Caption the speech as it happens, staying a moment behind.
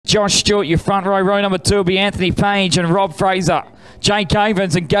Josh Stewart, your front row. Row number 2 will be Anthony Page and Rob Fraser. Jake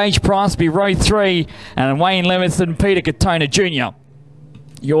Evans and Gage Price will be row 3. And Wayne Livingston, Peter Katona Jr.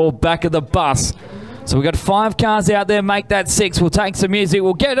 You're back of the bus. So we've got 5 cars out there. Make that 6. We'll take some music.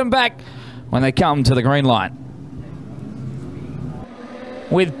 We'll get them back when they come to the green light.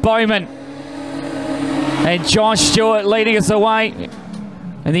 With Bowman and Josh Stewart leading us away.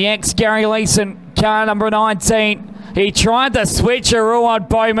 And the ex-Gary Leeson car number 19. He tried the switcheroo on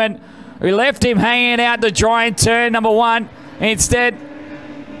Bowman, who left him hanging out to dry in turn number 1. Instead,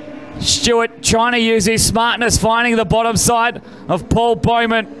 Stewart trying to use his smartness, finding the bottom side of Paul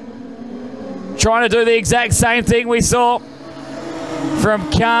Bowman. Trying to do the exact same thing we saw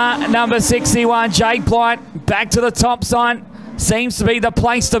from car number 61, Jake Blight. Back to the top side. Seems to be the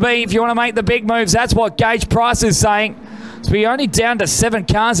place to be if you want to make the big moves. That's what Gage Price is saying. So we're only down to 7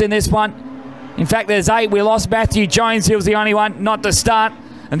 cars in this one. In fact, there's 8. We lost Matthew Jones. He was the only one not to start.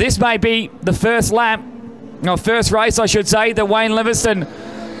 And this may be the first lap, or first race, I should say, that Wayne Livingston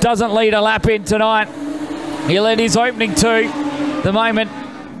doesn't lead a lap in tonight. He led his opening 2. The moment,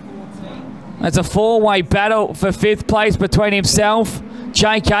 it's a 4-way battle for 5th place between himself,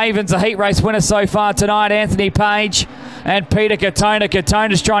 Jake Evans, a heat race winner so far tonight, Anthony Page, and Peter Katona.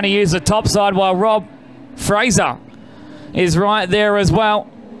 Katona's trying to use the top side while Rob Fraser is right there as well.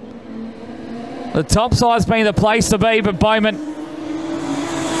 The top side's been the place to be, but Bowman,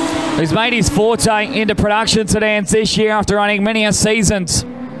 who's made his forte into production sedans this year after running many seasons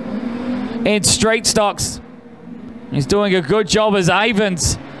in street stocks, he's doing a good job as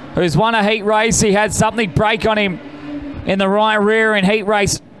Evans, who's won a heat race. He had something break on him in the right rear in heat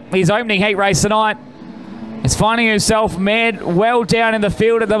race, his opening heat race tonight. He's finding himself mad well down in the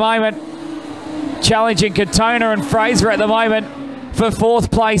field at the moment, challenging Katona and Fraser at the moment for 4th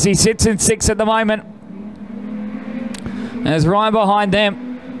place. He sits in 6th at the moment. As right behind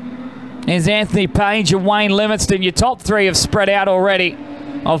them is Anthony Page and Wayne Livingston. Your top 3 have spread out already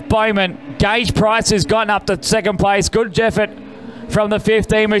of Bowman. Gage Price has gotten up to 2nd place. Good effort from the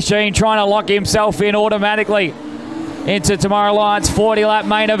 15 machine, trying to lock himself in automatically into tomorrow night's 40-lap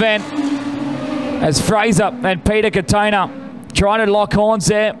main event. As Fraser and Peter Katona trying to lock horns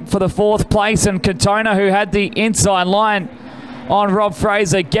there for the 4th place, and Katona, who had the inside line on Rob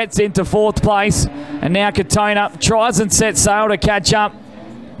Fraser, gets into 4th place. And now Katona tries and sets sail to catch up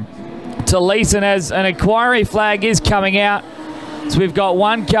to Leeson as an inquiry flag is coming out. So we've got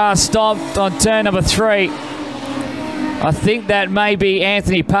 1 car stopped on turn number 3. I think that may be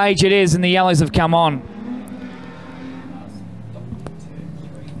Anthony Page. It is, and the yellows have come on.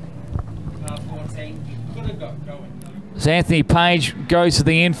 So Anthony Page goes to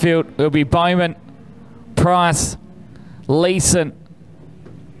the infield. It'll be Bowman, Price, Leeson,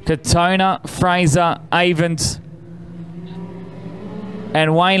 Katona, Fraser, Evans,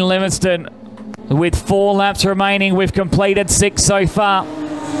 and Wayne Livingston. With 4 laps remaining, we've completed 6 so far.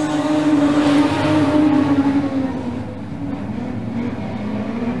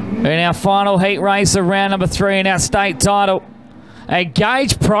 In our final heat race of round number 3 in our state title. And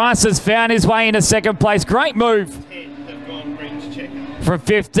Gage Price has found his way into 2nd place. Great move from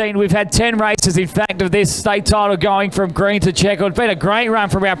 15. We've had 10 races, in fact, of this state title going from green to checker. It's been a great run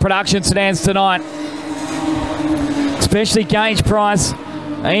from our production sedans tonight. Especially Gage Price.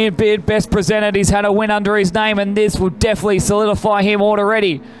 Ian Beard, best presented. He's had a win under his name, and this will definitely solidify him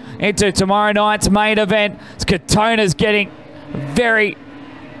already into tomorrow night's main event. Katona's getting very,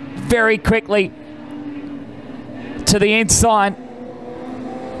 very quickly to the inside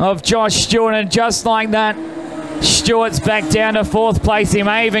of Josh Stewart, and just like that, Stewart's back down to 4th place. He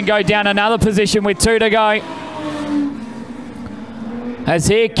may even go down another position with 2 to go. As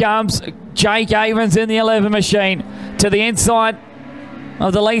here comes Jake Evans in the 11 machine to the inside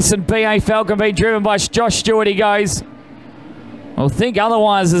of the Leeson BA Falcon, being driven by Josh Stewart. He goes. We'll think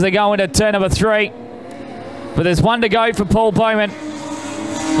otherwise as they go into turn number 3. But there's 1 to go for Paul Bowman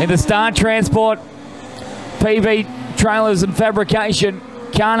in the Star Transport PB Trailers and Fabrication,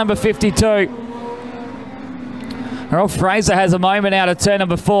 car number 52. Rob Fraser has a moment out of turn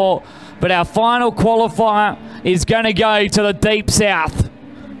number 4, but our final qualifier is going to go to the deep south.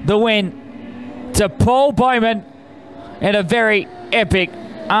 The win to Paul Bowman in a very epic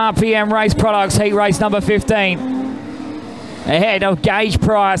RPM Race Products heat race number 15. Ahead of Gage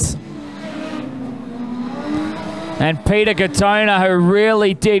Price and Peter Katona, who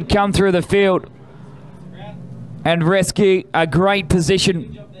really did come through the field and rescue a great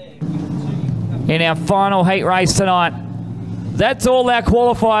position in our final heat race tonight. That's all our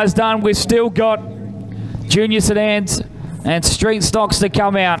qualifiers done. We've still got junior sedans and street stocks to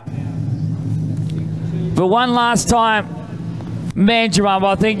come out. But one last time Manjumum,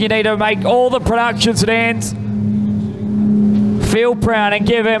 I think you need to make all the production sedans feel proud and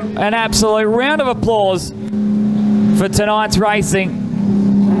give him an absolute round of applause for tonight's racing.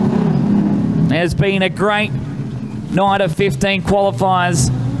 It has been a great night of 15 qualifiers.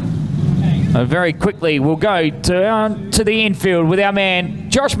 Very quickly, we'll go to the infield with our man,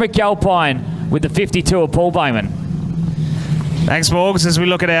 Josh McAlpine, with the 52 of Paul Bowman. Thanks, Morgs. As we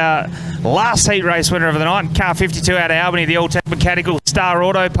look at our last heat race winner of the night, car 52 out of Albany, the all-tech mechanical Star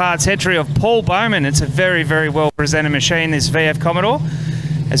Auto Parts entry of Paul Bowman. It's a very, very well-presented machine, this VF Commodore.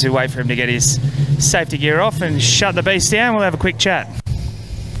 As we wait for him to get his safety gear off and shut the beast down, we'll have a quick chat.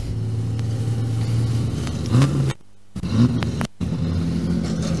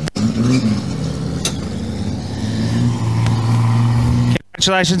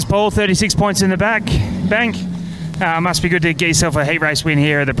 Congratulations, Paul. 36 points in the bank. Must be good to get yourself a heat race win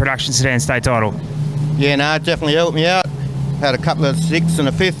here at the Production Sedan State title. Yeah, no, it definitely helped me out. Had a couple of 6th and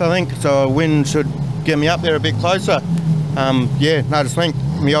a 5th, I think, so a win should get me up there a bit closer. Yeah, no, just thank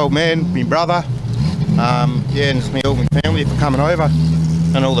my old man, my brother, yeah, and just all my family for coming over,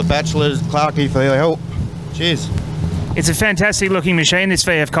 and all the bachelors, Clarkie, for their help. Cheers. It's a fantastic looking machine, this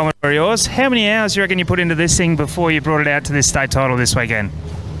VF Commodore of yours. How many hours do you reckon you put into this thing before you brought it out to this state title this weekend?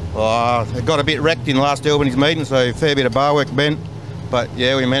 Oh, it got a bit wrecked in last Albany's meeting, so a fair bit of bar work bent. But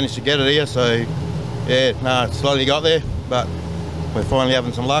yeah, we managed to get it here, so yeah, no, slowly got there, but we're finally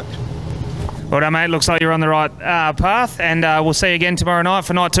having some luck. Well done, mate. Looks like you're on the right path, and we'll see you again tomorrow night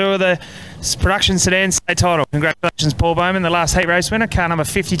for night 2 of the Production Sedan State title. Congratulations, Paul Bowman, the last heat race winner, car number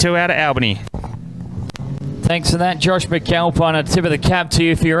 52 out of Albany. Thanks for that, Josh McAlpine. A tip of the cap to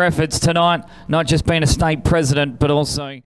you for your efforts tonight, not just being a state president, but also